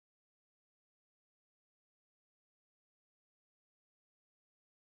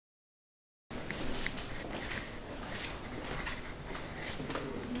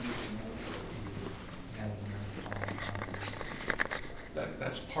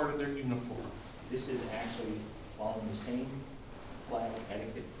part of their uniform. This is actually following the same flag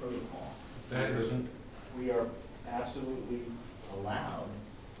etiquette protocol. That isn't. We are absolutely allowed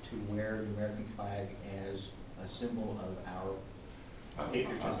to wear the American flag as a symbol of our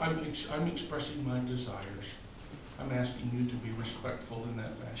patriotism. I'm expressing my desires. I'm asking you to be respectful in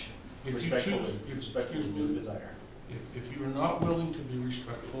that fashion. If you choose, excuse me, desire. If you are not willing to be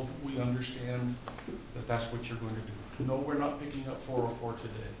respectful, we understand that that's what you're going to do. No, we're not picking up 404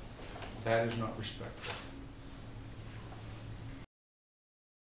 today. That is not respectful.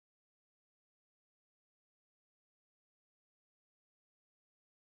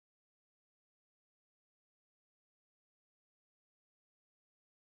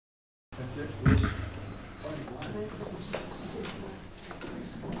 That's it.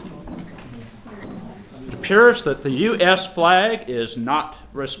 Appears that the U.S. flag is not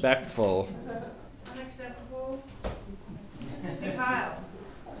respectful. Unacceptable. Say Kyle.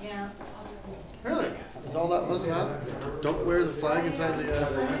 Yeah. Really? Is all that was about? Don't wear the flag inside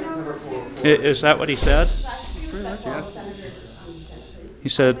the... Is that what he said? Pretty much, yes. He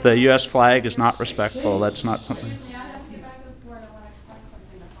said the U.S. flag is not respectful. That's not something. Excuse me, I have to get back to the floor and I want to explain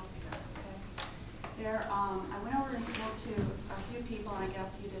something to help you guys, okay? I went over and spoke to a few people, and I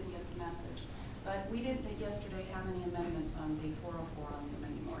guess you didn't get the message. But we didn't yesterday have any amendments on the 404 on the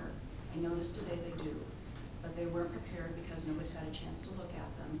amending order. I noticed today they do, but they weren't prepared because nobody's had a chance to look at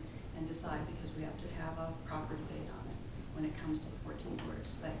them and decide, because we have to have a proper debate on it when it comes to the 14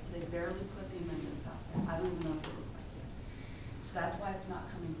 orders. They barely put the amendments out there. I don't even know if they look like it. So that's why it's not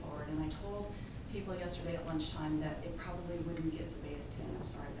coming forward. And I told people yesterday at lunchtime that it probably wouldn't get debated today. I'm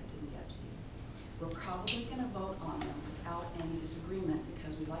sorry that didn't get to you. We're probably going to vote on them without any disagreement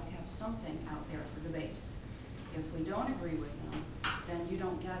because we'd like to have something out there for debate. If we don't agree with them, then you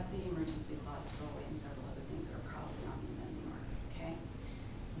don't get the emergency clause to go away and several other things that are probably on the amending order, okay?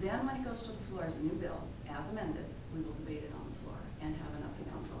 Then when it goes to the floor as a new bill, as amended, we will debate it on the floor and have an up and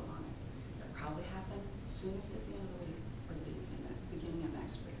down vote on it. That'll probably happen soonest at the end of the week or the beginning of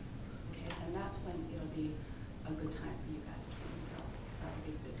next week, okay? And that's when it'll be a good time for you guys to go. That'll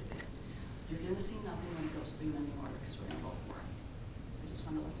be a big debate. You're going to see nothing when it goes to the amending order because we're going to vote for it. So I just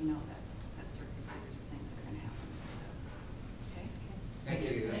want to let you know that that's sort of the series of things that are going to happen. Okay? Thank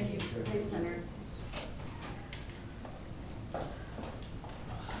you. Thank you. Thanks, Senator.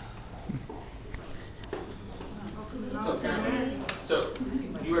 Okay. So,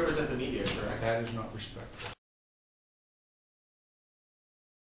 you represent the media, correct? That is not respectful.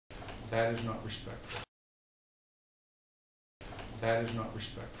 That is not respectful. That is not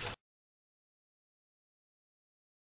respectful.